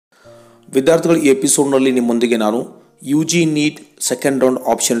ವಿದ್ಯಾರ್ಥಿಗಳು ಈ ಎಪಿಸೋಡ್ನಲ್ಲಿ ನಿಮ್ಮೊಂದಿಗೆ ನಾನು UG NEET second round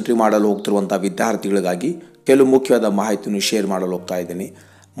option entry ಮಾಡಲು ಹೋಗ್ತಿರುವಂಥ ವಿದ್ಯಾರ್ಥಿಗಳಿಗಾಗಿ ಕೆಲವು ಮುಖ್ಯವಾದ ಮಾಹಿತಿಯನ್ನು ಶೇರ್ ಮಾಡಲು ಹೋಗ್ತಾ ಇದ್ದೀನಿ.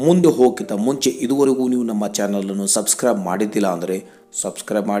 ಮುಂದೆ ಹೋಗೋಕ್ಕಿಂತ ಮುಂಚೆ ಇದುವರೆಗೂ ನೀವು ನಮ್ಮ ಚಾನಲನ್ನು ಸಬ್ಸ್ಕ್ರೈಬ್ ಮಾಡಿದ್ದಿಲ್ಲ ಅಂದರೆ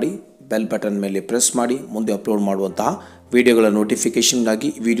ಸಬ್ಸ್ಕ್ರೈಬ್ ಮಾಡಿ, ಬೆಲ್ ಬಟನ್ ಮೇಲೆ ಪ್ರೆಸ್ ಮಾಡಿ, ಮುಂದೆ ಅಪ್ಲೋಡ್ ಮಾಡುವಂತಹ ವಿಡಿಯೋಗಳ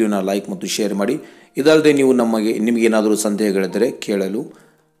ನೋಟಿಫಿಕೇಷನ್ಗಾಗಿ ವಿಡಿಯೋನ ಲೈಕ್ ಮತ್ತು ಶೇರ್ ಮಾಡಿ. ಇದಲ್ಲದೆ ನೀವು ನಿಮಗೇನಾದರೂ ಸಂದೇಹಗಳಿದ್ದರೆ ಕೇಳಲು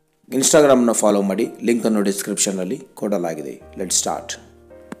ಇನ್ಸ್ಟಾಗ್ರಾಮ್ನ ಫಾಲೋ ಮಾಡಿ, ಲಿಂಕನ್ನು ಡಿಸ್ಕ್ರಿಪ್ಷನ್ನಲ್ಲಿ ಕೊಡಲಾಗಿದೆ. Let start.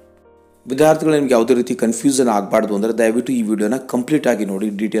 ವಿದ್ಯಾರ್ಥಿಗಳು ನಿಮಗೆ ಯಾವುದೇ ರೀತಿ ಕನ್ಫ್ಯೂಷನ್ ಆಗಬಾರ್ದು ಅಂದರೆ ದಯವಿಟ್ಟು ಈ ವಿಡಿಯೋನ ಕಂಪ್ಲೀಟ್ ಆಗಿ ನೋಡಿ,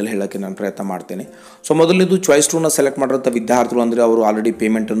 ಡೀಟೇಲ್ ಹೇಳೋಕ್ಕೆ ನಾನು ಪ್ರಯತ್ನ ಮಾಡ್ತೇನೆ. ಸೊ ಮೊದಲನೇದು ಚಾಯ್ಸ್ 2ನ ಸೆಲೆಕ್ಟ್ ಮಾಡಿರೋಂಥ ವಿದ್ಯಾರ್ಥಿಗಳು ಅಂದರೆ ಅವರು ಆಲ್ರೆಡಿ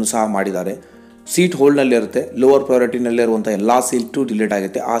ಪೇಮೆಂಟನ್ನು ಸಹ ಮಾಡಿದ್ದಾರೆ. ಸೀಟ್ ಹೋಲ್ಡ್ನಲ್ಲಿರುತ್ತೆ. ಲೋವರ್ ಪ್ರಯಾರಿಟಿನಲ್ಲಿರುವಂಥ ಎಲ್ಲ ಸೀಟು ಡಿಲೀಟ್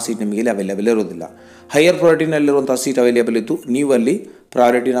ಆಗುತ್ತೆ. ಆ ಸೀಟ್ ನಿಮಗೆ ಇಲ್ಲಿ ಅವೈಲೇಬಲ್ ಇರೋದಿಲ್ಲ. ಹೈಯರ್ ಪ್ರಯಾರಿಟಿನಲ್ಲಿರುವಂಥ ಸೀಟ್ ಅವೈಲೇಬಲ್ ಇದ್ದು ನೀವಲ್ಲಿ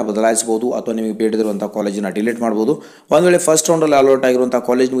ಪ್ರಯಾರಿಟಿನ ಬದಲಾಯಿಸಬಹುದು ಅಥವಾ ನಿಮಗೆ ಬೇಡದಿರುವಂಥ ಕಾಲೇಜನ್ನು ಡಿಲೀಟ್ ಮಾಡ್ಬೋದು. ಒಂದು ವೇಳೆ ಫಸ್ಟ್ ರೌಂಡಲ್ಲಿ ಅಲಾಟ್ ಆಗಿರುವಂಥ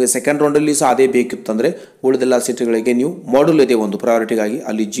ಕಾಲೇಜ್ ನಿಮಗೆ ಸೆಕೆಂಡ್ ರೌಂಡಲ್ಲಿ ಸಹ ಅದೇ ಬೇಕಿತ್ತಂದರೆ ಉಳಿದೆಲ್ಲ ಸೀಟ್ಗಳಿಗೆ ನೀವು ಮಾಡ್ಯೂಲ್ ಇದೆ ಒಂದು ಪ್ರಯಾರಿಟಿಗಾಗಿ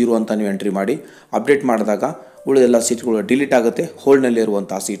ಅಲ್ಲಿ 0 ಅಂತ ನೀವು ಎಂಟ್ರಿ ಮಾಡಿ ಅಪ್ಡೇಟ್ ಮಾಡಿದಾಗ ಉಳಿದೆಲ್ಲ ಸೀಟ್ಗಳು ಡಿಲೀಟ್ ಆಗುತ್ತೆ,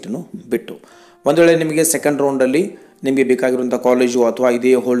 ಹೋಲ್ಡ್ನಲ್ಲಿರುವಂಥ ಸೀಟನ್ನು ಬಿಟ್ಟು. ಒಂದು ವೇಳೆ ನಿಮಗೆ ಸೆಕೆಂಡ್ ರೌಂಡಲ್ಲಿ ನಿಮಗೆ ಬೇಕಾಗಿರುವಂಥ ಕಾಲೇಜು ಅಥವಾ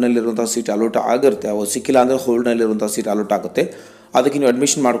ಇದೇ ಹೋಲ್ಡ್ನಲ್ಲಿರುವಂಥ ಸೀಟ್ ಅಲೋಟ್ ಆಗಿರುತ್ತೆ, ಅವು ಸಿಕ್ಕಿಲ್ಲ ಅಂದರೆ ಹೋಲ್ಡ್ನಲ್ಲಿರುವಂಥ ಸೀಟ್ ಅಲೋಟ್ ಆಗುತ್ತೆ. ಅದಕ್ಕೆ ನೀವು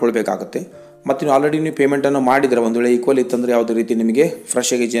ಅಡ್ಮಿಷನ್ ಮಾಡ್ಕೊಳ್ಬೇಕಾಗುತ್ತೆ. ಮತ್ತು ನೀವು ಆಲ್ರೆಡಿ ನೀವು ಪೇಮೆಂಟನ್ನು ಮಾಡಿದರೆ ಒಂದು ವೇಳೆ ಈಕ್ವಲ್ ಇತ್ತಂದರೆ ಯಾವುದೇ ರೀತಿ ನಿಮಗೆ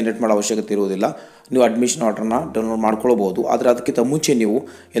ಫ್ರೆಶ್ ಆಗಿ ಜನರೇಟ್ ಮಾಡೋ ಅವಶ್ಯಕತೆ ಇರುವುದಿಲ್ಲ. ನೀವು ಅಡ್ಮಿಷನ್ ಆರ್ಡ್ರನ್ನ ಡೌನ್ಲೋಡ್ ಮಾಡ್ಕೊಳ್ಬೋದು. ಆದರೆ ಅದಕ್ಕಿಂತ ಮುಂಚೆ ನೀವು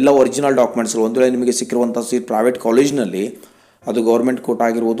ಎಲ್ಲ ಒರಿಜಿನಲ್ ಡಾಕ್ಯುಮೆಂಟ್ಸ್ಗಳು, ಒಂದು ವೇಳೆ ನಿಮಗೆ ಸಿಕ್ಕಿರುವಂಥ ಸೀಟ್ ಪ್ರೈವೇಟ್ ಕಾಲೇಜ್ನಲ್ಲಿ ಅದು ಗೌರ್ಮೆಂಟ್ ಕೋಟ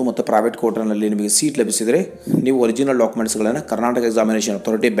ಆಗಿರ್ಬೋದು ಮತ್ತು ಪ್ರೈವೇಟ್ ಕೋಟನಲ್ಲಿ ನಿಮಗೆ ಸೀಟ್ ಲಭಿಸಿದರೆ ನೀವು ಒರಿಜಿನಲ್ ಡಾಕ್ಯುಮೆಂಟ್ಸ್ಗಳನ್ನು ಕರ್ನಾಟಕ ಎಕ್ಸಾಮಿನೇಷನ್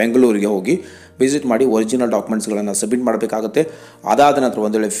ಅಥಾರಿಟಿ ಬೆಂಗಳೂರಿಗೆ ಹೋಗಿ ವಿಸಿಟ್ ಮಾಡಿ ಒರಿಜಿನಲ್ ಡಾಕ್ಯುಮೆಂಟ್ಸ್ಗಳನ್ನು ಸಬ್ಮಿಟ್ ಮಾಡಬೇಕಾಗುತ್ತೆ. ಅದಾದ ನಂತರ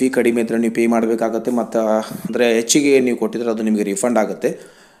ಒಂದು ವೇಳೆ ಫೀ ಕಡಿಮೆ ಇದ್ದರೆ ನೀವು ಪೇ ಮಾಡಬೇಕಾಗುತ್ತೆ. ಮತ್ತು ಅಂದರೆ ಹೆಚ್ಚಿಗೆ ನೀವು ಕೊಟ್ಟಿದ್ರೆ ಅದು ನಿಮಗೆ ರಿಫಂಡ್ ಆಗುತ್ತೆ.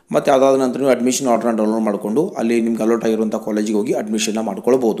 ಮತ್ತು ಅದಾದ ನಂತರ ನೀವು ಅಡ್ಮಿಷನ್ ಆರ್ಡ್ರನ್ನ ಡೌನ್ಲೋಡ್ ಮಾಡಿಕೊಂಡು ಅಲ್ಲಿ ನಿಮ್ಗೆ ಅಲೋಟ್ ಆಗಿರುವಂಥ ಕಾಲೇಜಿಗೆ ಹೋಗಿ ಅಡ್ಮಿಷನ್ನ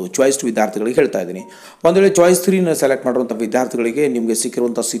ಮಾಡ್ಕೊಳ್ಬೋದು. ಚಾಯ್ಸ್ 2 ವಿದ್ಯಾರ್ಥಿಗಳಿಗೆ ಹೇಳ್ತಾ ಇದ್ದೀನಿ. ಒಂದು ವೇಳೆ ಚಾಯ್ಸ್ 3ನ ಸೆಲೆಕ್ಟ್ ಮಾಡಿರುವಂಥ ವಿದ್ಯಾರ್ಥಿಗಳಿಗೆ ನಿಮಗೆ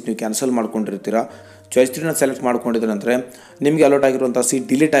ಸಿಕ್ಕಿರುವಂಥ ಸೀಟ್ ನೀವು ಕ್ಯಾನ್ಸಲ್ ಮಾಡ್ಕೊಂಡಿರ್ತೀರಾ. ಚಾಯ್ಸ್ 3ನ ಸೆಲೆಕ್ಟ್ ಮಾಡ್ಕೊಂಡಿದ್ರೆ ಅಂದರೆ ನಿಮಗೆ ಅಲೋಟ್ ಆಗಿರುವಂಥ ಸೀಟ್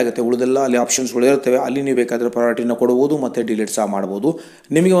ಡಿಲೀಟ್ ಆಗುತ್ತೆ. ಉಳಿದೆಲ್ಲ ಅಲ್ಲಿ ಆಪ್ಷನ್ಸ್ಗಳು ಇರ್ತವೆ, ಅಲ್ಲಿ ನೀವು ಬೇಕಾದರೆ ಪ್ರಯಾರಿಟಿನ ಕೊಡ್ಬೋದು ಮತ್ತು ಡಿಲೀಟ್ ಸಹ ಮಾಡ್ಬೋದು.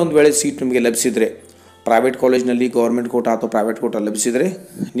 ನಿಮಗೆ ಒಂದು ವೇಳೆ ಸೀಟ್ ನಿಮಗೆ ಲಭಿಸಿದರೆ ಪ್ರೈವೇಟ್ ಕಾಲೇಜ್ನಲ್ಲಿ ಗೌರ್ಮೆಂಟ್ ಕೋಟ ಅಥವಾ ಪ್ರೈವೇಟ್ ಕೋಟ ಲಭಿಸಿದರೆ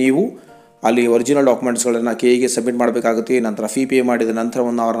ನೀವು ಅಲ್ಲಿ ಒರಿಜಿನಲ್ ಡಾಕ್ಯುಮೆಂಟ್ಸ್ಗಳನ್ನು KEಗೆ ಸಬ್ಮಿಟ್ ಮಾಡಬೇಕಾಗುತ್ತೆ. ನಂತರ ಫೀ ಪೇ ಮಾಡಿದ ನಂತರ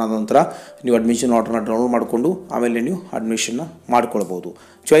 1 ಅವರ್ನ ನಂತರ ನೀವು ಅಡ್ಮಿಷನ್ ಆರ್ಡ್ರನ್ನ ಡೌನ್ಲೋಡ್ ಮಾಡಿಕೊಂಡು ಆಮೇಲೆ ನೀವು ಅಡ್ಮಿಷನ್ನ ಮಾಡ್ಕೊಳ್ಬೋದು.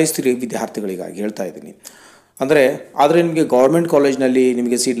 ಚಾಯ್ಸ್ 3 ವಿದ್ಯಾರ್ಥಿಗಳಿಗಾಗಿ ಹೇಳ್ತಾ ಇದ್ದೀನಿ. ಆದರೆ ನಿಮಗೆ ಗೌರ್ಮೆಂಟ್ ಕಾಲೇಜ್ನಲ್ಲಿ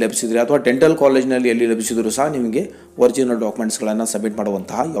ನಿಮಗೆ ಸೀಟ್ ಲಭಿಸಿದರೆ ಅಥವಾ ಡೆಂಟಲ್ ಕಾಲೇಜ್ನಲ್ಲಿ ಎಲ್ಲಿ ಲಭಿಸಿದರೂ ಸಹ ನಿಮಗೆ ಒರಿಜಿನಲ್ ಡಾಕ್ಯುಮೆಂಟ್ಸ್ಗಳನ್ನು ಸಬ್ಮಿಟ್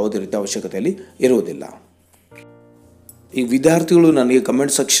ಮಾಡುವಂತಹ ಯಾವುದೇ ರೀತಿಯ ಅವಶ್ಯಕತೆಯಲ್ಲಿ ಇರುವುದಿಲ್ಲ. ಈ ವಿದ್ಯಾರ್ಥಿಗಳು ನನಗೆ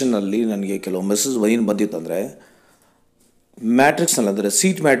ಕಮೆಂಟ್ ಸೆಕ್ಷನ್ನಲ್ಲಿ ನನಗೆ ಕೆಲವು ಮೆಸೇಜ್ ಏನು ಬಂದಿತ್ತಂದರೆ ಮ್ಯಾಟ್ರಿಕ್ಸ್ನಲ್ಲಿ ಅಂದರೆ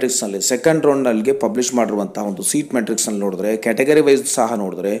ಸೀಟ್ ಮ್ಯಾಟ್ರಿಕ್ಸ್ನಲ್ಲಿ ಸೆಕೆಂಡ್ ರೌಂಡ್ನಲ್ಲಿಗೆ ಪಬ್ಲಿಷ್ ಮಾಡಿರುವಂಥ ಒಂದು ಸೀಟ್ ಮ್ಯಾಟ್ರಿಕ್ಸ್ನಲ್ಲಿ ನೋಡಿದ್ರೆ ಕ್ಯಾಟಗರಿ ವೈಸ್ ಸಹ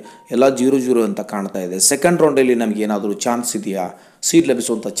ನೋಡಿದ್ರೆ ಎಲ್ಲ 0-0 ಅಂತ ಕಾಣ್ತಾ ಇದೆ. ಸೆಕೆಂಡ್ ರೌಂಡಲ್ಲಿ ನಮಗೆ ಏನಾದರೂ ಚಾನ್ಸ್ ಇದೆಯಾ, ಸೀಟ್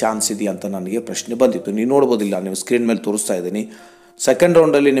ಲಭಿಸುವಂಥ ಚಾನ್ಸ್ ಇದೆಯಾ ಅಂತ ನನಗೆ ಪ್ರಶ್ನೆ ಬಂದಿತ್ತು. ನೀವು ನೋಡ್ಬೋದಿಲ್ಲ, ನೀವು ಸ್ಕ್ರೀನ್ ಮೇಲೆ ತೋರಿಸ್ತಾ ಇದ್ದೀನಿ. ಸೆಕೆಂಡ್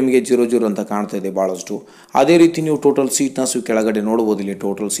ರೌಂಡಲ್ಲಿ ನಿಮಗೆ 0-0 ಅಂತ ಕಾಣ್ತಾ ಇದೆ ಭಾಳಷ್ಟು. ಅದೇ ರೀತಿ ನೀವು ಟೋಟಲ್ ಸೀಟ್ನ ಕೆಳಗಡೆ ನೋಡ್ಬೋದಿಲ್ಲ,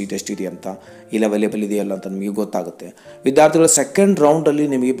 ಟೋಟಲ್ ಸೀಟ್ ಎಷ್ಟಿದೆ ಅಂತ, ಇಲ್ಲಿ ಅವೈಲೇಬಲ್ ಇದೆಯಲ್ಲ ಅಂತ ನಿಮಗೆ ಗೊತ್ತಾಗುತ್ತೆ. ವಿದ್ಯಾರ್ಥಿಗಳ ಸೆಕೆಂಡ್ ರೌಂಡಲ್ಲಿ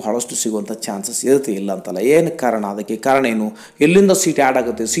ನಿಮಗೆ ಭಾಳಷ್ಟು ಸಿಗುವಂಥ ಚಾನ್ಸಸ್ ಇರುತ್ತೆ, ಇಲ್ಲ ಅಂತಲ್ಲ. ಏನು ಕಾರಣ? ಅದಕ್ಕೆ ಕಾರಣ ಏನು? ಎಲ್ಲಿಂದ ಸೀಟ್ ಆ್ಯಡ್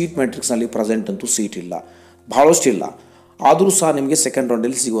ಆಗುತ್ತೆ? ಸೀಟ್ ಮ್ಯಾಟ್ರಿಕ್ಸ್ನಲ್ಲಿ ಪ್ರೆಸೆಂಟ್ ಅಂತೂ ಸೀಟ್ ಇಲ್ಲ, ಭಾಳಷ್ಟು ಇಲ್ಲ. ಆದರೂ ಸಹ ನಿಮಗೆ ಸೆಕೆಂಡ್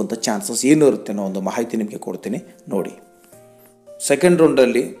ರೌಂಡಲ್ಲಿ ಸಿಗುವಂಥ ಚಾನ್ಸಸ್ ಏನು ಇರುತ್ತೆ ಅನ್ನೋ ಒಂದು ಮಾಹಿತಿ ನಿಮಗೆ ಕೊಡ್ತೀನಿ ನೋಡಿ. ಸೆಕೆಂಡ್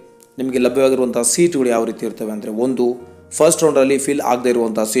ರೌಂಡಲ್ಲಿ ನಿಮಗೆ ಲಭ್ಯವಾಗಿರುವಂಥ ಸೀಟ್ಗಳು ಯಾವ ರೀತಿ ಇರ್ತವೆ ಅಂದರೆ, ಒಂದು ಫಸ್ಟ್ ರೌಂಡಲ್ಲಿ ಫಿಲ್ ಆಗದೇ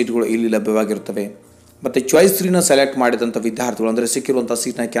ಇರುವಂಥ ಸೀಟ್ಗಳು ಇಲ್ಲಿ ಲಭ್ಯವಾಗಿರ್ತವೆ. ಮತ್ತು ಚಾಯ್ಸ್ 3ನ ಸೆಲೆಕ್ಟ್ ಮಾಡಿದಂಥ ವಿದ್ಯಾರ್ಥಿಗಳು ಅಂದರೆ ಸಿಕ್ಕಿರುವಂಥ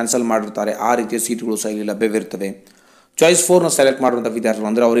ಸೀಟ್ನ ಕ್ಯಾನ್ಸಲ್ ಮಾಡಿರ್ತಾರೆ, ಆ ರೀತಿಯ ಸೀಟ್ಗಳು ಸಹ ಇಲ್ಲಿ ಲಭ್ಯವಿರ್ತವೆ. ಚಾಯ್ಸ್ 4ನ ಸೆಲೆಕ್ಟ್ ಮಾಡಿರುವಂಥ ವಿದ್ಯಾರ್ಥಿಗಳು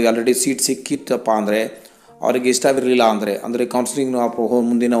ಅಂದರೆ ಅವರಿಗೆ ಆಲ್ರೆಡಿ ಸೀಟ್ ಸಿಕ್ಕಿತ್ತಪ್ಪ ಅಂದರೆ ಅವರಿಗೆ ಇಷ್ಟವಿರಲಿಲ್ಲ ಅಂದರೆ ಕೌನ್ಸಿಲಿಂಗ್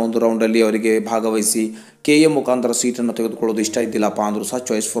ಮುಂದಿನ ಒಂದು ರೌಂಡಲ್ಲಿ ಅವರಿಗೆ ಭಾಗವಹಿಸಿ KE ಮುಖಾಂತರ ಸೀಟನ್ನು ತೆಗೆದುಕೊಳ್ಳೋದು ಇಷ್ಟ ಇದ್ದಿಲ್ಲಪ್ಪ ಅಂದರೂ ಸಹ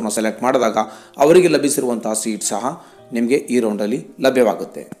ಚಾಯ್ಸ್ 4ನ ಸೆಲೆಕ್ಟ್ ಮಾಡಿದಾಗ ಅವರಿಗೆ ಲಭಿಸಿರುವಂಥ ಸೀಟ್ ಸಹ ನಿಮಗೆ ಈ ರೌಂಡಲ್ಲಿ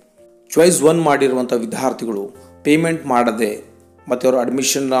ಲಭ್ಯವಾಗುತ್ತೆ. ಚಾಯ್ಸ್ 1 ಮಾಡಿರುವಂಥ ವಿದ್ಯಾರ್ಥಿಗಳು ಪೇಮೆಂಟ್ ಮಾಡದೆ ಮತ್ತು ಅವರು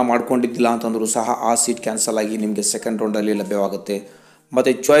ಅಡ್ಮಿಷನ್ನ ಮಾಡ್ಕೊಂಡಿದ್ದಿಲ್ಲ ಅಂತಂದರೂ ಸಹ ಆ ಸೀಟ್ ಕ್ಯಾನ್ಸಲ್ ಆಗಿ ನಿಮಗೆ ಸೆಕೆಂಡ್ ರೌಂಡಲ್ಲಿ ಲಭ್ಯವಾಗುತ್ತೆ.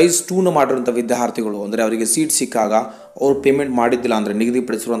 ಮತ್ತು ಚಾಯ್ಸ್ 2ನ ಮಾಡಿರುವಂಥ ವಿದ್ಯಾರ್ಥಿಗಳು ಅಂದರೆ ಅವರಿಗೆ ಸೀಟ್ ಸಿಕ್ಕಾಗ ಅವರು ಪೇಮೆಂಟ್ ಮಾಡಿದ್ದಿಲ್ಲ ಅಂದರೆ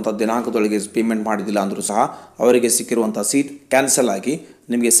ನಿಗದಿಪಡಿಸಿರುವಂಥ ದಿನಾಂಕದೊಳಗೆ ಪೇಮೆಂಟ್ ಮಾಡಿದ್ದಿಲ್ಲ ಅಂದರೂ ಸಹ ಅವರಿಗೆ ಸಿಕ್ಕಿರುವಂಥ ಸೀಟ್ ಕ್ಯಾನ್ಸಲ್ ಆಗಿ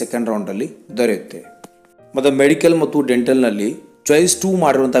ನಿಮಗೆ ಸೆಕೆಂಡ್ ರೌಂಡಲ್ಲಿ ದೊರೆಯುತ್ತೆ. ಮತ್ತು ಮೆಡಿಕಲ್ ಮತ್ತು ಡೆಂಟಲ್ನಲ್ಲಿ ಚಾಯ್ಸ್ 2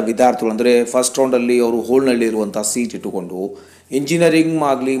 ಮಾಡಿರುವಂಥ ವಿದ್ಯಾರ್ಥಿಗಳು ಅಂದರೆ ಫಸ್ಟ್ ರೌಂಡಲ್ಲಿ ಅವರು ಹೋಲ್ಡ್ನಲ್ಲಿ ಇರುವಂಥ ಸೀಟ್ ಇಟ್ಟುಕೊಂಡು ಇಂಜಿನಿಯರಿಂಗ್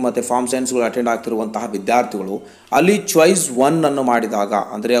ಆಗಲಿ ಮತ್ತು ಫಾರ್ಮ್ ಸೈನ್ಸ್ಗಳು ಅಟೆಂಡ್ ಆಗ್ತಿರುವಂತಹ ವಿದ್ಯಾರ್ಥಿಗಳು ಅಲ್ಲಿ ಚಾಯ್ಸ್ 1 ಮಾಡಿದಾಗ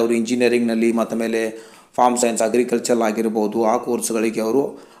ಅಂದರೆ ಅವರು ಇಂಜಿನಿಯರಿಂಗ್ನಲ್ಲಿ ಮತ್ತು ಮೇಲೆ ಫಾರ್ಮ್ ಸೈನ್ಸ್ ಅಗ್ರಿಕಲ್ಚರ್ ಆಗಿರ್ಬೋದು ಆ ಕೋರ್ಸ್ಗಳಿಗೆ ಅವರು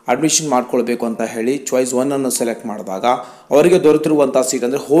ಅಡ್ಮಿಷನ್ ಮಾಡ್ಕೊಳ್ಬೇಕು ಅಂತ ಹೇಳಿ ಚಾಯ್ಸ್ 1 ಸೆಲೆಕ್ಟ್ ಮಾಡಿದಾಗ ಅವರಿಗೆ ದೊರೆತಿರುವಂಥ ಸೀಟ್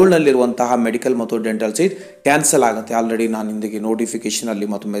ಅಂದರೆ ಹೋಲ್ಡ್ನಲ್ಲಿರುವಂತಹ ಮೆಡಿಕಲ್ ಮತ್ತು ಡೆಂಟಲ್ ಸೀಟ್ ಕ್ಯಾನ್ಸಲ್ ಆಗುತ್ತೆ. ಆಲ್ರೆಡಿ ನಾನು ಹಿಂದಿಗೆ ನೋಟಿಫಿಕೇಷನಲ್ಲಿ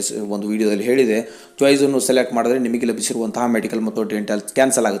ಮತ್ತು ಒಂದು ವಿಡಿಯೋದಲ್ಲಿ ಹೇಳಿದೆ, ಚಾಯ್ಸ್ 1 ಸೆಲೆಕ್ಟ್ ಮಾಡಿದ್ರೆ ನಿಮಗೆ ಲಭಿಸಿರುವಂತಹ ಮೆಡಿಕಲ್ ಮತ್ತು ಡೆಂಟಲ್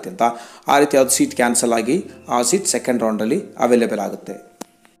ಕ್ಯಾನ್ಸಲ್ ಆಗುತ್ತೆ ಅಂತ. ಆ ರೀತಿ ಅದು ಸೀಟ್ ಕ್ಯಾನ್ಸಲ್ ಆಗಿ ಆ ಸೀಟ್ ಸೆಕೆಂಡ್ ರೌಂಡಲ್ಲಿ ಅವೈಲೇಬಲ್ ಆಗುತ್ತೆ.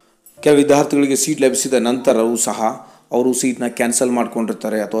 ಕೆಲವು ವಿದ್ಯಾರ್ಥಿಗಳಿಗೆ ಸೀಟ್ ಲಭಿಸಿದ ನಂತರವೂ ಸಹ ಅವರು ಸೀಟ್ನ ಕ್ಯಾನ್ಸಲ್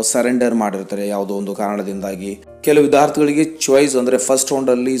ಮಾಡ್ಕೊಂಡಿರ್ತಾರೆ ಅಥವಾ ಸರೆಂಡರ್ ಮಾಡಿರ್ತಾರೆ ಯಾವುದೋ ಒಂದು ಕಾರಣದಿಂದಾಗಿ. ಕೆಲವು ವಿದ್ಯಾರ್ಥಿಗಳಿಗೆ ಚಾಯ್ಸ್ ಅಂದರೆ ಫಸ್ಟ್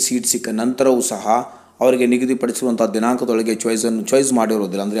ರೌಂಡಲ್ಲಿ ಸೀಟ್ ಸಿಕ್ಕ ನಂತರವೂ ಸಹ ಅವರಿಗೆ ನಿಗದಿಪಡಿಸಿರುವಂಥ ದಿನಾಂಕದೊಳಗೆ ಚಾಯ್ಸ್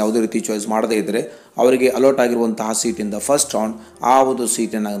ಮಾಡಿರೋದಿಲ್ಲ. ಅಂದರೆ ಯಾವುದೇ ರೀತಿ ಚಾಯ್ಸ್ ಮಾಡದೇ ಇದ್ದರೆ ಅವರಿಗೆ ಅಲಾಟ್ ಆಗಿರುವಂತಹ ಸೀಟಿಂದ ಫಸ್ಟ್ ರೌಂಡ್ ಆ ಒಂದು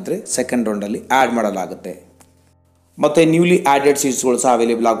ಸೀಟೇನಾಗುತ್ತೆ ಸೆಕೆಂಡ್ ರೌಂಡಲ್ಲಿ ಆ್ಯಡ್ ಮಾಡಲಾಗುತ್ತೆ. ಮತ್ತು ನ್ಯೂಲಿ ಆ್ಯಡೆಡ್ ಸೀಟ್ಸ್ಗಳು ಸಹ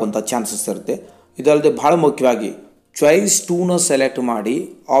ಅವೈಲೇಬಲ್ ಆಗುವಂಥ ಚಾನ್ಸಸ್ ಇರುತ್ತೆ. ಇದಲ್ಲದೆ ಬಹಳ ಮುಖ್ಯವಾಗಿ ಚಾಯ್ಸ್ 2ನ ಸೆಲೆಕ್ಟ್ ಮಾಡಿ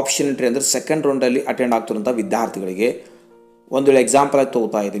ಆಪ್ಷನ್ ಎಂಟ್ರಿ ಅಂದರೆ ಸೆಕೆಂಡ್ ರೌಂಡಲ್ಲಿ ಅಟೆಂಡ್ ಆಗ್ತಿರೋಂಥ ವಿದ್ಯಾರ್ಥಿಗಳಿಗೆ ಒಂದು ವೇಳೆ ಎಕ್ಸಾಂಪಲ್ ಆಗಿ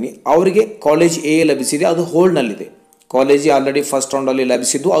ತಗೋತಾ ಇದ್ದೀನಿ, ಅವರಿಗೆ ಕಾಲೇಜ್ ಎ ಲಭಿಸಿದೆ, ಅದು ಹೋಲ್ಡ್ನಲ್ಲಿದೆ. ಕಾಲೇಜ್ ಆಲ್ರೆಡಿ ಫಸ್ಟ್ ರೌಂಡಲ್ಲಿ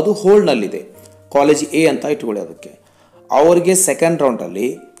ಲಭಿಸಿದ್ದು ಅದು ಹೋಲ್ಡ್ನಲ್ಲಿದೆ, ಕಾಲೇಜ್ ಎ ಅಂತ ಇಟ್ಕೊಳ್ಳಿ. ಅದಕ್ಕೆ ಅವರಿಗೆ second ರೌಂಡಲ್ಲಿ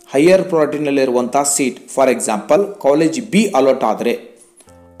higher ಪ್ರಯಾರಿಟಿನಲ್ಲಿರುವಂಥ seat, for example college B allot ಆದರೆ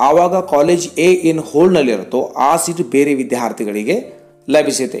ಆವಾಗ ಕಾಲೇಜ್ ಎ ಏನು ಹೋಲ್ಡ್ನಲ್ಲಿರುತ್ತೋ ಆ ಸೀಟು ಬೇರೆ ವಿದ್ಯಾರ್ಥಿಗಳಿಗೆ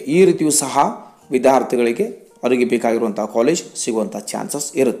ಲಭಿಸುತ್ತೆ. ಈ ರೀತಿಯೂ ಸಹ ವಿದ್ಯಾರ್ಥಿಗಳಿಗೆ ಅವರಿಗೆ ಬೇಕಾಗಿರುವಂಥ ಕಾಲೇಜ್ ಸಿಗುವಂಥ ಚಾನ್ಸಸ್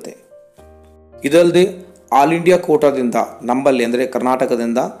ಇರುತ್ತೆ. ಇದಲ್ಲದೆ ಆಲ್ ಇಂಡಿಯಾ ಕೋಟಾದಿಂದ ನಮ್ಮಲ್ಲಿ ಅಂದರೆ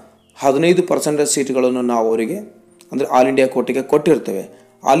ಕರ್ನಾಟಕದಿಂದ 15% ಸೀಟ್ಗಳನ್ನು ನಾವು ಅವರಿಗೆ ಅಂದರೆ ಆಲ್ ಇಂಡಿಯಾ ಕೋಟಿಗೆ ಕೊಟ್ಟಿರ್ತೇವೆ.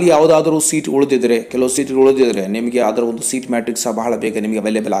 ಅಲ್ಲಿ ಯಾವುದಾದ್ರೂ ಸೀಟ್ ಉಳಿದಿದ್ರೆ, ಕೆಲವು ಸೀಟ್ಗಳು ಉಳಿದಿದ್ರೆ ನಿಮಗೆ ಅದರ ಒಂದು ಸೀಟ್ ಮ್ಯಾಟ್ರಿಕ್ಸ್ ಸಹ ಬಹಳ ಬೇಗ ನಿಮಗೆ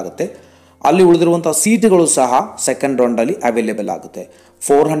ಅವೈಲೇಬಲ್ ಆಗುತ್ತೆ. ಅಲ್ಲಿ ಉಳಿದಿರುವಂಥ ಸೀಟ್ಗಳು ಸಹ ಸೆಕೆಂಡ್ ರೌಂಡಲ್ಲಿ ಅವೈಲೇಬಲ್ ಆಗುತ್ತೆ.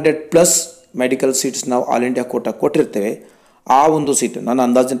 400+ ಮೆಡಿಕಲ್ ಸೀಟ್ಸ್ ನಾವು ಆಲ್ ಇಂಡಿಯಾ ಕೋಟಾ ಕೊಟ್ಟಿರ್ತೇವೆ. ಆ ಒಂದು ಸೀಟ್ ನನ್ನ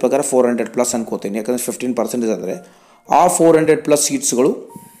ಅಂದಾಜಿನ ಪ್ರಕಾರ 400+ ಅನ್ಕೋತೀನಿ, ಯಾಕಂದರೆ 15% ಆದರೆ ಆ 400+ ಸೀಟ್ಸ್ಗಳು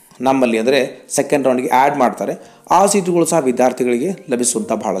ನಮ್ಮಲ್ಲಿ ಅಂದರೆ ಸೆಕೆಂಡ್ ರೌಂಡ್ಗೆ ಆ್ಯಡ್ ಮಾಡ್ತಾರೆ. ಆ ಸೀಟುಗಳು ಸಹ ವಿದ್ಯಾರ್ಥಿಗಳಿಗೆ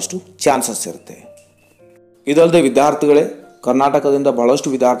ಲಭಿಸುವಂಥ ಬಹಳಷ್ಟು ಚಾನ್ಸಸ್ ಇರುತ್ತೆ. ಇದಲ್ಲದೆ ವಿದ್ಯಾರ್ಥಿಗಳೇ, ಕರ್ನಾಟಕದಿಂದ ಬಹಳಷ್ಟು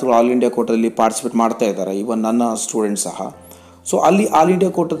ವಿದ್ಯಾರ್ಥಿಗಳು ಆಲ್ ಇಂಡಿಯಾ ಕೋಟಾದಲ್ಲಿ ಪಾರ್ಟಿಸಿಪೇಟ್ ಮಾಡ್ತಾ ಇದ್ದಾರೆ, ಈವನ್ ನನ್ನ ಸ್ಟೂಡೆಂಟ್ ಸಹ. ಸೊ ಅಲ್ಲಿ ಆಲ್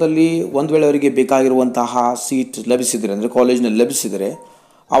ಇಂಡಿಯಾ ಕೋಟಾದಲ್ಲಿ ಒಂದು ವೇಳೆ ಅವರಿಗೆ ಬೇಕಾಗಿರುವಂತಹ ಸೀಟ್ ಲಭಿಸಿದರೆ ಅಂದರೆ ಕಾಲೇಜ್ನಲ್ಲಿ ಲಭಿಸಿದರೆ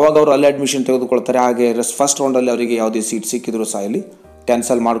ಆವಾಗ ಅವರು ಅಲ್ಲಿ ಅಡ್ಮಿಷನ್ ತೆಗೆದುಕೊಳ್ತಾರೆ. ಹಾಗೆ ಫಸ್ಟ್ ರೌಂಡಲ್ಲಿ ಅವರಿಗೆ ಯಾವುದೇ ಸೀಟ್ ಸಿಕ್ಕಿದ್ರು ಸಹ ಇಲ್ಲಿ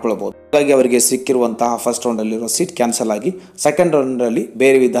ಕ್ಯಾನ್ಸಲ್ ಮಾಡ್ಕೊಳ್ಬೋದು. ಹಾಗಾಗಿ ಅವರಿಗೆ ಸಿಕ್ಕಿರುವಂತಹ ಫಸ್ಟ್ ರೌಂಡಲ್ಲಿರೋ ಸೀಟ್ ಕ್ಯಾನ್ಸಲ್ ಆಗಿ ಸೆಕೆಂಡ್ ರೌಂಡಲ್ಲಿ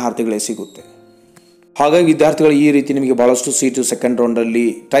ಬೇರೆ ವಿದ್ಯಾರ್ಥಿಗಳಿಗೆ ಸಿಗುತ್ತೆ. ಹಾಗಾಗಿ ವಿದ್ಯಾರ್ಥಿಗಳು ಈ ರೀತಿ ನಿಮಗೆ ಭಾಳಷ್ಟು ಸೀಟು ಸೆಕೆಂಡ್ ರೌಂಡಲ್ಲಿ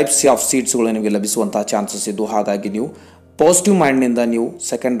ಟೈಪ್ಸ್ ಆಫ್ ಸೀಟ್ಸ್ಗಳು ನಿಮಗೆ ಲಭಿಸುವಂತಹ ಚಾನ್ಸಸ್ ಇದ್ದು, ಹಾಗಾಗಿ ನೀವು ಪಾಸಿಟಿವ್ ಮೈಂಡ್ನಿಂದ ನೀವು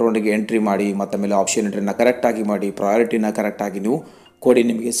ಸೆಕೆಂಡ್ ರೌಂಡಿಗೆ ಎಂಟ್ರಿ ಮಾಡಿ, ಮತ್ತು ಆಮೇಲೆ ಆಪ್ಷನ್ ಎಂಟ್ರಿನ ಕರೆಕ್ಟಾಗಿ ಮಾಡಿ, ಪ್ರಯಾರಿಟಿನ ಕರೆಕ್ಟಾಗಿ ನೀವು ಕೊಡಿ,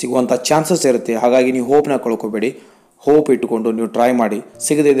 ನಿಮಗೆ ಸಿಗುವಂಥ ಚಾನ್ಸಸ್ ಇರುತ್ತೆ. ಹಾಗಾಗಿ ನೀವು ಹೋಪ್ನ ಕಳ್ಕೊಬೇಡಿ, ಹೋಪ್ ಇಟ್ಟುಕೊಂಡು ನೀವು ಟ್ರೈ ಮಾಡಿ.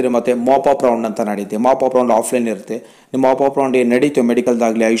 ಸಿಗದೇ ಇದ್ದರೆ ಮತ್ತೆ ಮಾಪ್ ಅಪ್ ರೌಂಡ್ ಅಂತ ನಡೆಯುತ್ತೆ. ಮಾಪ್ ಅಪ್ ರೌಂಡ್ ಆಫ್ಲೈನ್ ಇರುತ್ತೆ. ನಿಮ್ಮ ಮಾಪ್ ಅಪ್ ರೌಂಡ್ ಏನು ನಡೀತು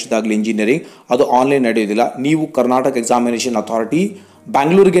ಮೆಡಿಕಲ್ದಾಗಲಿ ಆಯುಷ್ದಾಗಲಿ ಇಂಜಿನಿಯರಿಂಗ್, ಅದು ಆನ್ಲೈನ್ ನಡೆಯೋದಿಲ್ಲ. ನೀವು ಕರ್ನಾಟಕ ಎಕ್ಸಾಮಿನೇಷನ್ ಅಥಾರಿಟಿ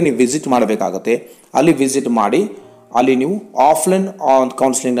ಬ್ಯಾಂಗ್ಳೂರಿಗೆ ನೀವು ವಿಸಿಟ್ ಮಾಡಬೇಕಾಗತ್ತೆ. ಅಲ್ಲಿ ವಿಸಿಟ್ ಮಾಡಿ ಅಲ್ಲಿ ನೀವು ಆಫ್ಲೈನ್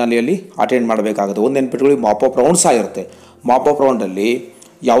ಕೌನ್ಸಿಲಿಂಗ್ನಲ್ಲಿ ಅಲ್ಲಿ ಅಟೆಂಡ್ ಮಾಡಬೇಕಾಗುತ್ತೆ. ಒಂದು ನೆನ್ಪಿಟ್ಕೊಳ್ಳಿ, ಮಾಪ್ ಅಪ್ ರೌಂಡ್ ಸಹ ಇರುತ್ತೆ. ಮಾಪ್ ಅಪ್ ರೌಂಡಲ್ಲಿ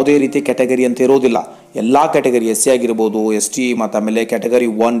ಯಾವುದೇ ರೀತಿ ಕ್ಯಾಟಗರಿ ಅಂತ ಇರೋದಿಲ್ಲ. ಎಲ್ಲ ಕ್ಯಾಟಗರಿ SC ಆಗಿರ್ಬೋದು, ST ಮತ್ತು ಆಮೇಲೆ ಕ್ಯಾಟಗರಿ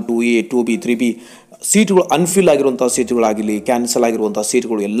 1, 2A, 2B, 3B ಸೀಟ್ಗಳು ಅನ್ಫಿಲ್ ಆಗಿರುವಂಥ ಸೀಟ್ಗಳಾಗಲಿ, ಕ್ಯಾನ್ಸಲ್ ಆಗಿರುವಂಥ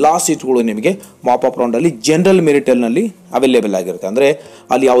ಸೀಟ್ಗಳು, ಎಲ್ಲ ಸೀಟ್ಗಳು ನಿಮಗೆ ಮಾಪ್ ಅಪ್ ರೌಂಡಲ್ಲಿ ಜನರಲ್ ಮೆರಿಟಲ್ನಲ್ಲಿ ಅವೈಲೇಬಲ್ ಆಗಿರುತ್ತೆ. ಅಂದರೆ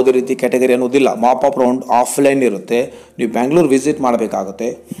ಅಲ್ಲಿ ಯಾವುದೇ ರೀತಿ ಕ್ಯಾಟಗರಿ ಅನ್ನೋದಿಲ್ಲ. ಮಾಪ್ ಅಪ್ ರೌಂಡ್ ಆಫ್ಲೈನ್ ಇರುತ್ತೆ. ನೀವು ಬ್ಯಾಂಗ್ಳೂರು ವಿಸಿಟ್ ಮಾಡಬೇಕಾಗುತ್ತೆ.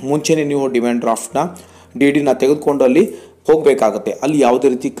 ಮುಂಚೆನೇ ನೀವು ಡಿಮ್ಯಾಂಡ್ ಡ್ರಾಫ್ಟ್ನ DDನ ತೆಗೆದುಕೊಂಡು ಅಲ್ಲಿ ಹೋಗಬೇಕಾಗುತ್ತೆ. ಅಲ್ಲಿ ಯಾವುದೇ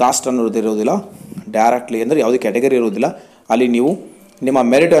ರೀತಿ ಕಾಸ್ಟ್ ಅನ್ನೋದು ಇರೋದಿಲ್ಲ, ಡೈರೆಕ್ಟ್ಲಿ ಅಂದರೆ ಯಾವುದೇ ಕ್ಯಾಟಗರಿ ಇರೋದಿಲ್ಲ. ಅಲ್ಲಿ ನೀವು ನಿಮ್ಮ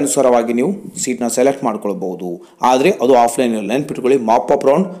ಮೆರಿಟ್ ಅನುಸಾರವಾಗಿ ನೀವು ಸೀಟ್ನ ಸೆಲೆಕ್ಟ್ ಮಾಡ್ಕೊಳ್ಬೋದು. ಆದರೆ ಅದು ಆಫ್ಲೈನ್ ಇರಲ್ಲ, ನೆನ್ಪಿಟ್ಕೊಳ್ಳಿ. ಮಾಪ್ ಅಪ್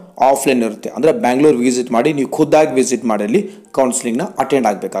ರೌಂಡ್ ಆಫ್ಲೈನ್ ಇರುತ್ತೆ. ಅಂದರೆ ಬ್ಯಾಂಗ್ಳೂರು ವಿಸಿಟ್ ಮಾಡಿ, ನೀವು ಖುದ್ದಾಗಿ ವಿಸಿಟ್ ಮಾಡಿ ಅಲ್ಲಿ ಕೌನ್ಸಿಲಿಂಗ್ನ ಅಟೆಂಡ್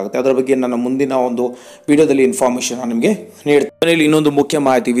ಆಗಬೇಕಾಗುತ್ತೆ. ಅದರ ಬಗ್ಗೆ ನನ್ನ ಮುಂದಿನ ಒಂದು ವಿಡಿಯೋದಲ್ಲಿ ಇನ್ಫಾರ್ಮೇಷನ್ ನಾನು ನಿಮಗೆ ನೀಡ್ತೀನಿ. ಇನ್ನೊಂದು ಮುಖ್ಯ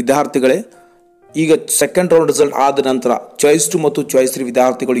ಮಾಹಿತಿ, ವಿದ್ಯಾರ್ಥಿಗಳೇ, ಈಗ ಸೆಕೆಂಡ್ ರೌಂಡ್ ರಿಸಲ್ಟ್ ಆದ ನಂತರ ಚಾಯ್ಸ್ 2 ಮತ್ತು ಚಾಯ್ಸ್ 3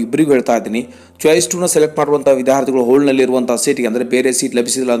 ವಿದ್ಯಾರ್ಥಿಗಳು ಇಬ್ಬರಿಗೂ ಹೇಳ್ತಾ ಇದ್ದೀನಿ. ಚಾಯ್ಸ್ 2ನ ಸೆಲೆಕ್ಟ್ ಮಾಡುವಂಥ ವಿದ್ಯಾರ್ಥಿಗಳು ಹೋಲ್ಡ್ನಲ್ಲಿರುವಂಥ ಸೀಟಿಗೆ, ಅಂದರೆ ಬೇರೆ ಸೀಟ್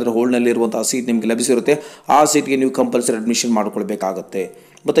ಲಭಿಸಿಲ್ಲ ಅಂದರೆ ಹೋಲ್ಡ್ನಲ್ಲಿರುವಂಥ ಸೀಟ್ ನಿಮಗೆ ಲಭಿಸಿರುತ್ತೆ. ಆ ಸೀಟ್ಗೆ ನೀವು ಕಂಪಲ್ಸರಿ ಅಡ್ಮಿಷನ್ ಮಾಡ್ಕೊಳ್ಬೇಕಾಗತ್ತೆ.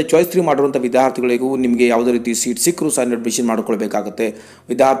 ಮತ್ತು ಚಾಯ್ಸ್ 3 ಮಾಡಿರುವಂಥ ವಿದ್ಯಾರ್ಥಿಗಳಿಗೂ ನಿಮಗೆ ಯಾವುದೇ ರೀತಿ ಸೀಟ್ ಸಿಕ್ಕರೂ ಸಹ ಅಡ್ಮಿಷನ್ ಮಾಡ್ಕೊಳ್ಬೇಕಾಗುತ್ತೆ.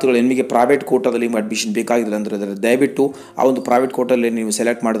 ವಿದ್ಯಾರ್ಥಿಗಳು ನಿಮಗೆ ಪ್ರೈವೇಟ್ ಕೋಟಾದಲ್ಲಿ ಅಡ್ಮಿಷನ್ ಬೇಕಾಗಿಲ್ಲ ಅಂದರೆ ದಯವಿಟ್ಟು ಆ ಒಂದು ಪ್ರೈವೇಟ್ ಕೋಟಲ್ಲಿ ನೀವು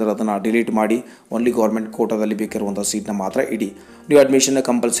ಸೆಲೆಕ್ಟ್ ಮಾಡಿದ್ರೆ ಅದನ್ನು ಡಿಲೀಟ್ ಮಾಡಿ, ಓನ್ಲಿ ಗೌರ್ಮೆಂಟ್ ಕೋಟಾದಲ್ಲಿ ಬೇಕಿರುವಂಥ ಸೀಟ್ನ ಮಾತ್ರ ಇಡಿ. ನೀವು ಅಡ್ಮಿಷನ್ನ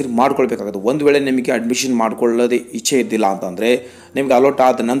ಕಂಪಲ್ಸರಿ ಮಾಡ್ಕೊಳ್ಬೇಕಾಗುತ್ತೆ. ಒಂದು ವೇಳೆ ನಿಮಗೆ ಅಡ್ಮಿಷನ್ ಮಾಡ್ಕೊಳ್ಳೋದೇ ಇಚ್ಛೆ ಇದ್ದಿಲ್ಲ ಅಂತಂದರೆ ನಿಮಗೆ ಅಲಾಟ್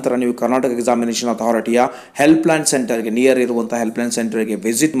ಆದ ನಂತರ ನೀವು ಕರ್ನಾಟಕ ಎಕ್ಸಾಮಿನೇಷನ್ ಅಥಾರಿಟಿಯ ಹೆಲ್ಪ್ ಲೈನ್ ಸೆಂಟರ್ಗೆ, ನಿಯರ್ ಇರುವಂಥ ಹೆಲ್ಪ್ ಲೈನ್ ಸೆಂಟರ್ಗೆ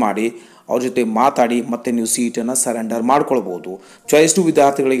ವಿಸಿಟ್ ಮಾಡಿ, ಅವ್ರ ಜೊತೆ ಮಾತಾಡಿ ಮತ್ತೆ ನೀವು ಸೀಟನ್ನು ಸರೆಂಡರ್ ಮಾಡ್ಕೊಳ್ಬೋದು. ಚಾಯ್ಸ್ 2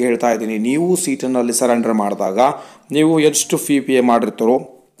 ವಿದ್ಯಾರ್ಥಿಗಳಿಗೆ ಹೇಳ್ತಾ ಇದ್ದೀನಿ, ನೀವು ಸೀಟನ್ನು ಅಲ್ಲಿ ಸರೆಂಡರ್ ಮಾಡಿದಾಗ ನೀವು ಎಷ್ಟು fee pay ಮಾಡಿರ್ತಾರೋ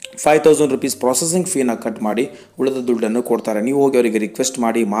 5,000 rupees processing ಫೀನ cut ಮಾಡಿ ಉಳಿದ ದುಡ್ಡನ್ನು ಕೊಡ್ತಾರೆ. ನೀವು ಹೋಗಿ ಅವರಿಗೆ ರಿಕ್ವೆಸ್ಟ್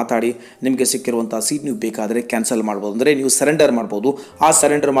ಮಾಡಿ ಮಾತಾಡಿ ನಿಮಗೆ ಸಿಕ್ಕಿರುವಂಥ ಸೀಟ್ ನೀವು ಬೇಕಾದರೆ ಕ್ಯಾನ್ಸಲ್ ಮಾಡ್ಬೋದು, ಅಂದರೆ ನೀವು ಸರೆಂಡರ್ ಮಾಡ್ಬೋದು. ಆ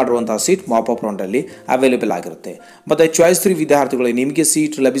ಸರೆಂಡರ್ ಮಾಡಿರುವಂಥ ಸೀಟ್ ಮಾಪ್ ಅಪ್ ರೌಂಡಲ್ಲಿ ಅವೈಲೇಬಲ್ ಆಗಿರುತ್ತೆ. ಮತ್ತು ಚಾಯ್ಸ್ 3 ವಿದ್ಯಾರ್ಥಿಗಳಿಗೆ ನಿಮಗೆ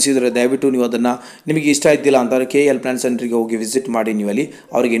ಸೀಟ್ ಲಭಿಸಿದರೆ ದಯವಿಟ್ಟು ನೀವು ಅದನ್ನು ನಿಮಗೆ ಇಷ್ಟ ಇದ್ದಿಲ್ಲ ಅಂತಂದರೆ ಹೆಲ್ಪ್ ಲೈನ್ ಸೆಂಟ್ರಿಗೆ ಹೋಗಿ ವಿಸಿಟ್ ಮಾಡಿ, ನೀವು ಅಲ್ಲಿ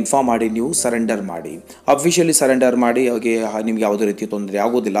ಅವರಿಗೆ ಇನ್ಫಾರ್ಮ್ ಮಾಡಿ ನೀವು ಸರೆಂಡರ್ ಮಾಡಿ, ಅಫಿಷಿಯಲಿ ಸರೆಂಡರ್ ಮಾಡಿ. ಅವ್ರಿಗೆ ನಿಮಗೆ ಯಾವುದೇ ರೀತಿ ತೊಂದರೆ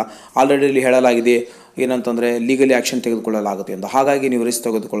ಆಗೋದಿಲ್ಲ. ಆಲ್ರೆಡಿ ಇಲ್ಲಿ ಹೇಳಲಾಗಿದೆ ಏನಂತಂದರೆ ಲೀಗಲಿ ಆ್ಯಕ್ಷನ್ ತೆಗೆದುಕೊಳ್ಳಲಾಗುತ್ತೆ ಅಂತ. ಹಾಗಾಗಿ ನೀವು ರಿಸ್ಕ್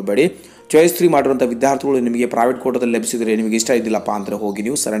ತೆಗೆದುಕೊಳ್ಬೇಡಿ. ಚಾಯ್ಸ್ 3 ಮಾಡಿರುವಂಥ ವಿದ್ಯಾರ್ಥಿಗಳು ನಿಮಗೆ ಪ್ರೈವೇಟ್ ಕೋಟಾದಲ್ಲಿ ಲಭಿಸಿದರೆ ನಿಮಗೆ ಇಷ್ಟ ಇದ್ದಿಲ್ಲಪ್ಪ ಅಂದರೆ ಹೋಗಿ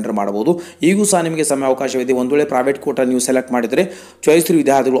ನೀವು ಸರೆಂಡರ್ ಮಾಡಬಹುದು. ಈಗೂ ಸಹ ನಿಮಗೆ ಸಮಯ ಅವಕಾಶವಿದೆ. ಒಂದು ವೇಳೆ ಪ್ರೈವೇಟ್ ಕೋಟಾ ನೀವು ಸೆಲೆಕ್ಟ್ ಮಾಡಿದರೆ ಚಾಯ್ಸ್ 3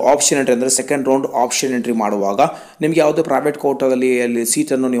 ವಿದ್ಯಾರ್ಥಿಗಳು ಆಪ್ಷನ್ ಎಂಟ್ರಿ ಅಂದರೆ ಸೆಕೆಂಡ್ ರೌಂಡ್ ಆಪ್ಷನ್ ಎಂಟ್ರಿ ಮಾಡುವಾಗ ನಿಮಗೆ ಯಾವುದೇ ಪ್ರೈವೇಟ್ ಕೋಟಾದಲ್ಲಿ ಅಲ್ಲಿ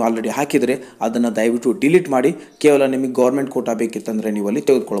ಸೀಟನ್ನು ನೀವು ಆಲ್ರೆಡಿ ಹಾಕಿದರೆ ಅದನ್ನು ದಯವಿಟ್ಟು ಡಿಲೀಟ್ ಮಾಡಿ ಕೇವಲ ನಿಮಗೆ ಗೌರ್ಮೆಂಟ್ ಕೋಟಾ ಬೇಕಿತ್ತಂದರೆ ನೀವು ಅಲ್ಲಿ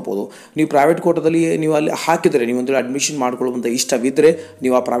ತೆಗೆದುಕೊಳ್ಬೋದು. ನೀವು ಪ್ರೈವೇಟ್ ಕೋಟಾದಲ್ಲಿ ನೀವು ಅಲ್ಲಿ ಹಾಕಿದರೆ ನೀವು ಒಂದು ಅಡ್ಮಿಷನ್ ಮಾಡ್ಕೊಳ್ಳುವಂಥ ಇಷ್ಟವಿದ್ದರೆ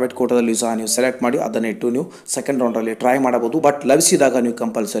ನೀವು ಆ ಪ್ರೈವೇಟ್ ಕೋಟಾದಲ್ಲಿ ಸಹ ನೀವು ಸೆಲೆಕ್ಟ್ ಮಾಡಿ ಅದನ್ನು ಇಟ್ಟು ನೀವು ಸೆಕೆಂಡ್ ರೌಂಡಲ್ಲಿ ಟ್ರೈ ಮಾಡಬಹುದು. ಬಟ್ ಲಭಿಸಿದಾಗ ನೀವು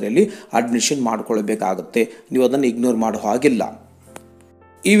ಕಂಪಲ್ಸರಿಯಲ್ಲಿ ಅಡ್ಮಿಷನ್ ಮಾಡಿಕೊಳ್ಳಬೇಕಾಗುತ್ತೆ. ನೀವು ಅದನ್ನು ಇಗ್ನೋರ್ ಮಾಡೋ ಹಾಗಿಲ್ಲ.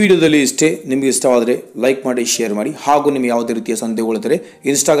 ಈ ವಿಡಿಯೋದಲ್ಲಿ ಇಷ್ಟೇ. ನಿಮಗೆ ಇಷ್ಟವಾದರೆ ಲೈಕ್ ಮಾಡಿ, ಶೇರ್ ಮಾಡಿ, ಹಾಗೂ ನಿಮಗೆ ಯಾವುದೇ ರೀತಿಯ ಸಂದೇಹಗಳಿದ್ದರೆ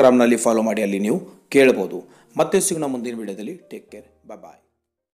ಇನ್ಸ್ಟಾಗ್ರಾಮ್ನಲ್ಲಿ ಫಾಲೋ ಮಾಡಿ, ಅಲ್ಲಿ ನೀವು ಕೇಳ್ಬೋದು. ಮತ್ತೆ ಸಿಗೋಣ ಮುಂದಿನ ವಿಡಿಯೋದಲ್ಲಿ. ಟೇಕ್ ಕೇರ್, ಬಾಯ್.